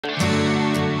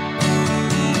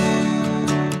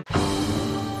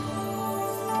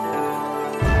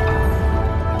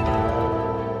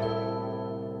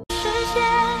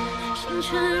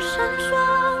晨闪烁，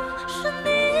是你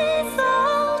走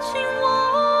进我，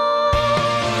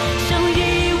相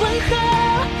遇温和，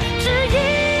只一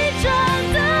盏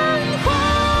灯火，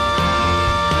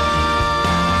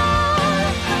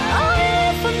爱与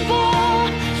分拨，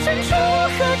深处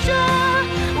合着，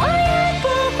我也不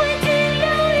会停留，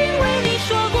因为你说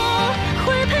过会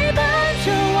陪伴着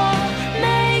我每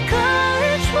个日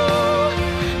出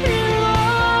日落。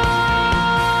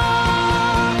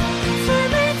最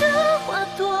美的花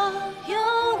朵由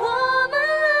我们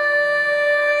来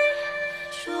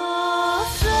着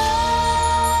色。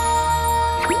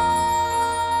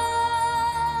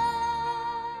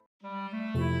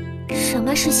什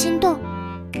么是心动？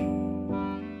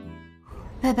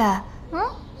贝贝，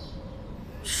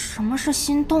什么是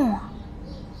心动啊？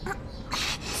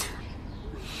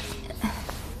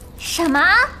什么？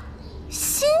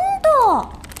心动？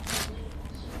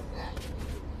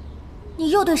你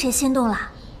又对谁心动了？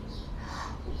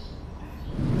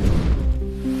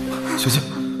小姐，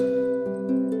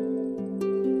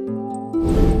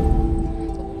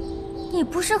你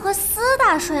不是和司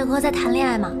大帅哥在谈恋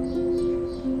爱吗？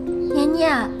年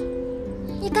年，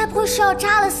你该不会是要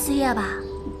扎了司叶吧？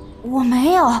我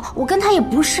没有，我跟他也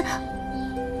不是。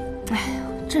哎呀，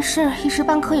这事儿一时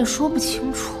半刻也说不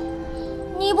清楚。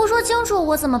你不说清楚，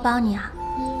我怎么帮你啊？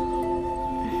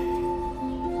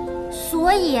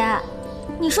所以，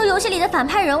你说游戏里的反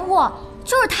派人物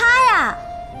就是他呀？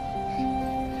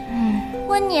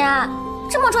温年，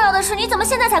这么重要的事，你怎么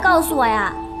现在才告诉我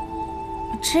呀？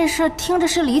这事儿听着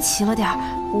是离奇了点儿，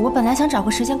我本来想找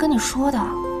个时间跟你说的。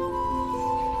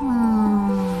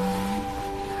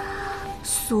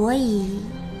所以，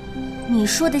你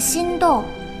说的心动，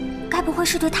该不会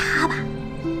是对他吧？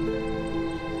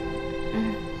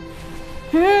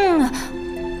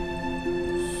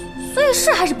所以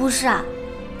是还是不是啊？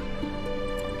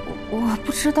我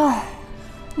不知道。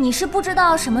你是不知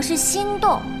道什么是心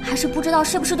动，还是不知道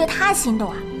是不是对他心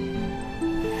动啊？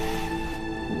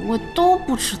我都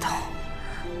不知道。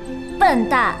笨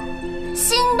蛋，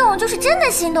心动就是真的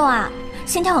心动啊，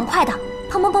心跳很快的，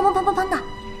砰砰砰砰砰砰砰的。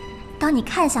当你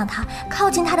看向他、靠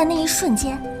近他的那一瞬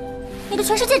间，你的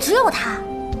全世界只有他。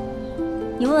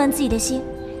你问问自己的心，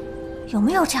有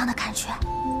没有这样的感觉？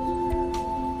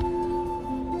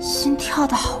心跳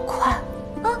得好快，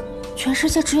全世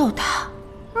界只有他。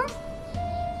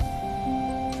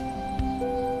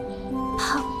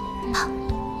砰砰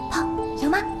砰，有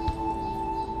吗？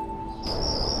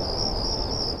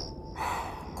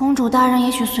公主大人也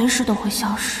许随时都会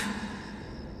消失，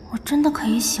我真的可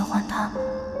以喜欢他吗？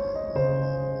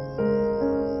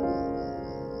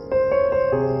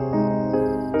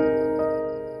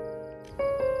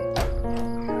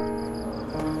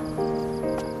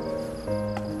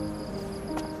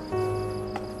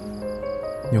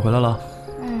你回来了。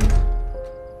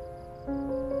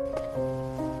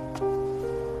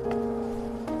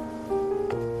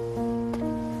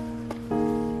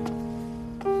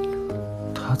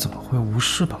他怎么会无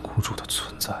视本公主的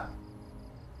存在？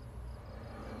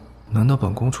难道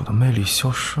本公主的魅力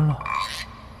消失了？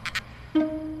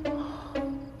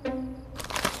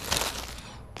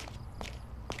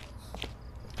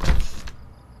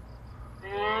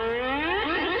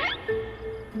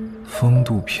风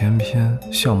度翩翩，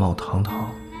相貌堂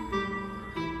堂，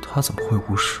他怎么会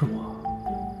无视我？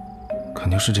肯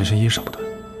定是这身衣裳不对。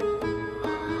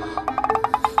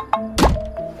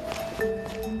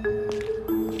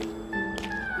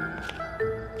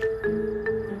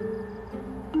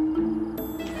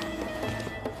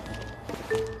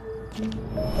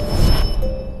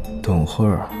等会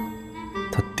儿，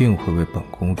他定会为本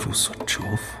公主所折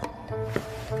服。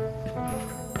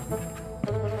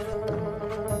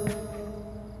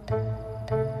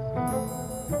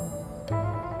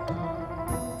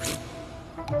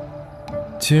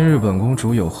今日本公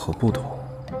主有何不同？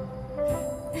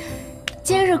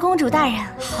今日公主大人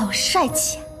好帅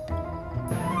气。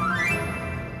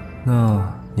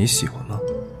那你喜欢吗？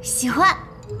喜欢。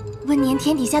温年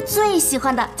天底下最喜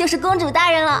欢的就是公主大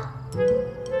人了。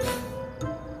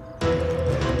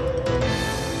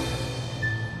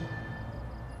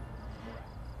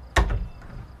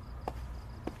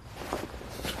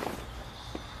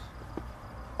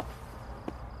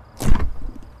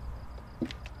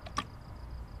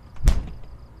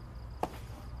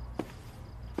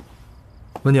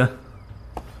温年，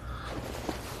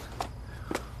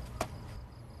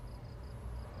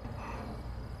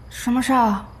什么事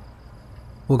啊？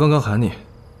我刚刚喊你，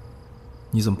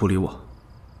你怎么不理我？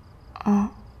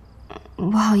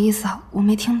不好意思啊，我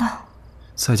没听到。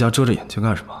在家遮着眼睛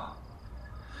干什么？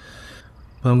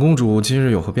本公主今日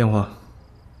有何变化？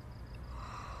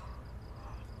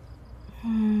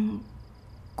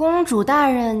主大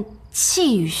人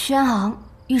气宇轩昂，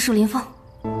玉树临风。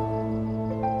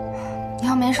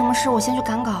要没什么事，我先去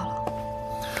赶稿了。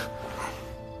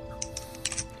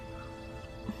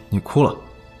你哭了，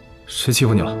谁欺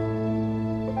负你了？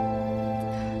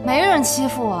没人欺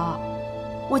负我，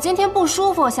我今天不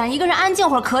舒服，想一个人安静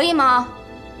会儿，可以吗？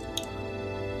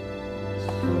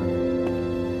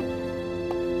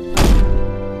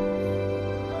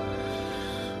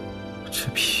这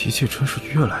脾气真是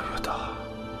越来越大，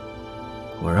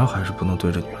果然还是不能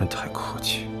对这女人太客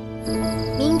气。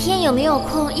明天有没有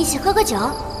空一起喝个酒，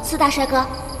四大帅哥？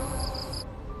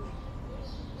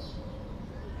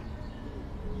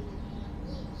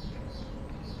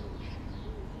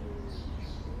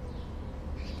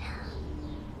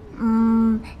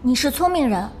你是聪明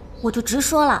人，我就直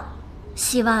说了。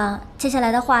希望接下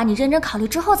来的话你认真考虑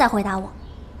之后再回答我。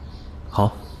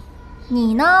好。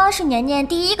你呢是年年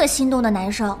第一个心动的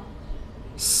男生，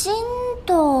心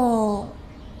动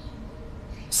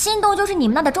就是你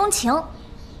们那的钟情。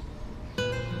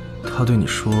他对你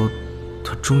说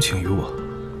他钟情于我？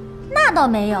那倒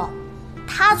没有，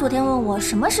他昨天问我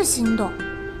什么是心动，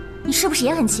你是不是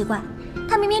也很奇怪？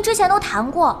他明明之前都谈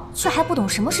过，却还不懂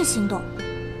什么是心动。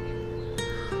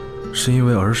是因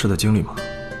为儿时的经历吗？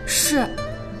是，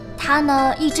他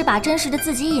呢一直把真实的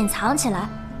自己隐藏起来，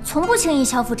从不轻易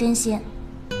交付真心。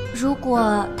如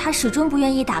果他始终不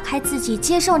愿意打开自己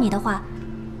接受你的话，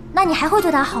那你还会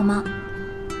对他好吗？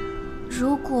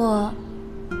如果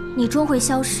你终会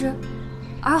消失，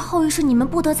而后于是你们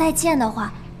不得再见的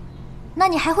话，那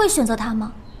你还会选择他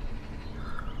吗？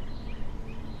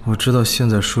我知道现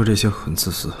在说这些很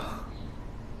自私，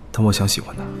但我想喜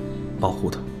欢他，保护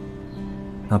他，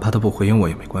哪怕他不回应我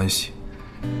也没关系，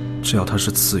只要他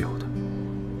是自由的、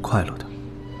快乐的，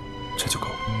这就够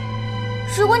了。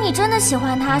如果你真的喜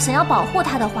欢他，想要保护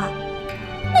他的话，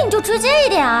那你就直接一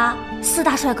点啊，四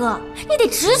大帅哥，你得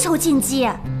直球进击。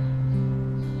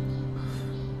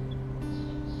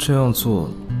这样做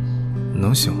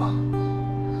能行吗？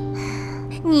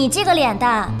你这个脸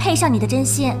蛋配上你的真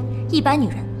心，一般女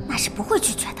人那是不会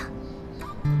拒绝的。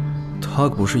她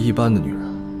可不是一般的女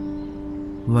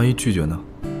人，万一拒绝呢？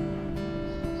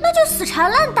那就死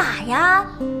缠烂打呀。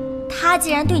他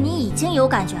既然对你已经有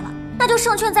感觉了，那就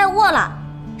胜券在握了，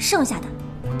剩下的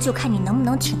就看你能不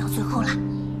能挺到最后了。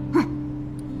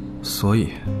所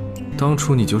以当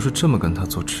初你就是这么跟他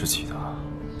做知己的？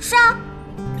是啊。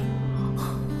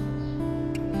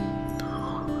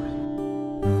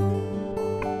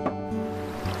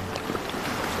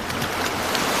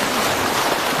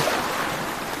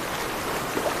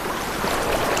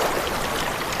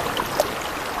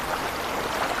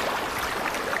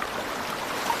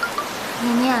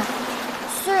年年，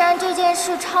虽然这件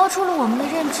事超出了我们的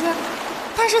认知，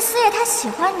但是四叶他喜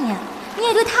欢你，你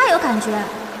也对他有感觉。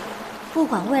不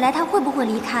管未来他会不会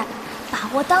离开，把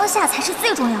握当下才是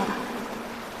最重要的。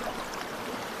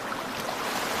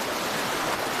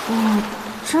我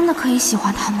真的可以喜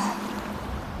欢他吗？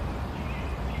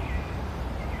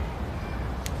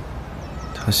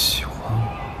他喜欢我，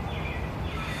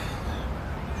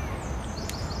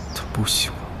他不喜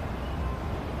欢我。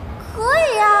可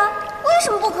以呀，为什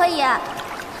么不可以？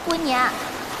温年，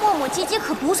磨磨唧唧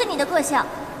可不是你的个性，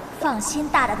放心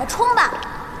大胆的冲吧。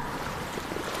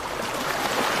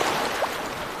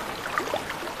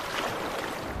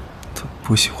他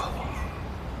不喜欢我，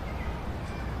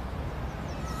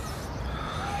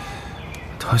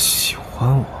他喜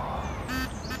欢我。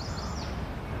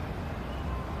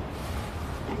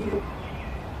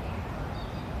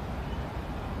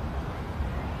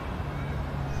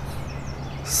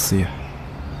四叶，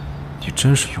你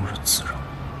真是庸人自扰。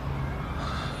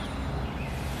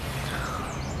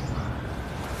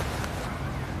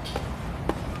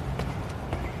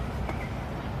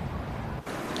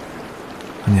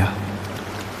温年，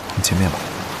我们见面吧，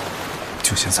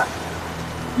就现在。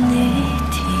你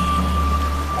听，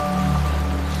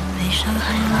悲伤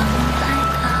还落在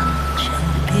他身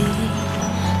边，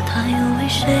他又为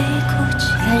谁哭泣？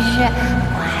可是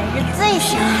我还是最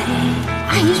喜欢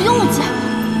哎呦家，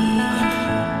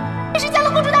这是加了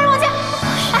公主大人往前！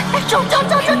哎，走！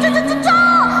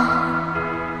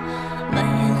满眼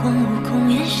荒芜，空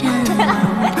眼显露不来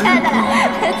过。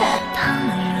他们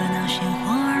热闹鲜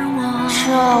活，而我是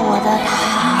我的他，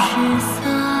失色。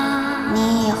你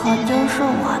以后就是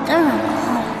我的人了。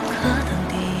可等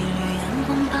第一缕阳光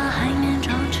把海面照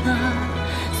彻，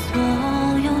所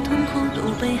有痛苦都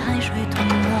被海水吞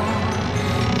没。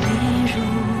你如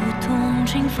同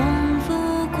清风拂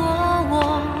过我，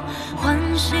唤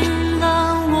醒了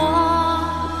我。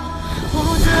我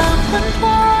的魂魄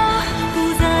不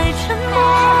再沉默，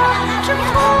挣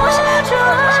脱着这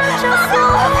束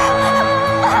缚。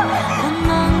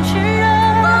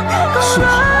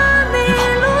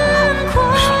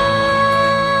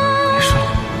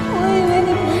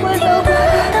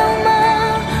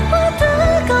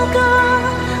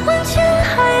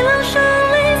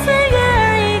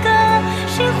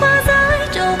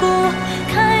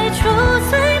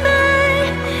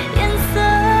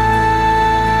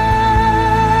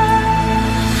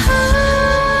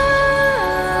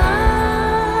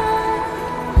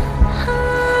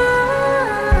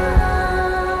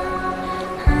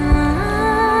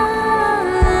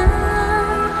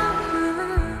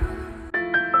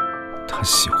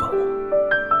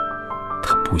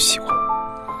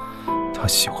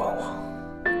喜欢我，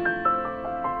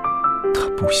他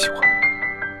不喜欢我。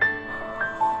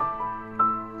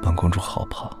本公主好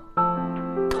怕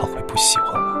他会不喜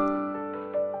欢我。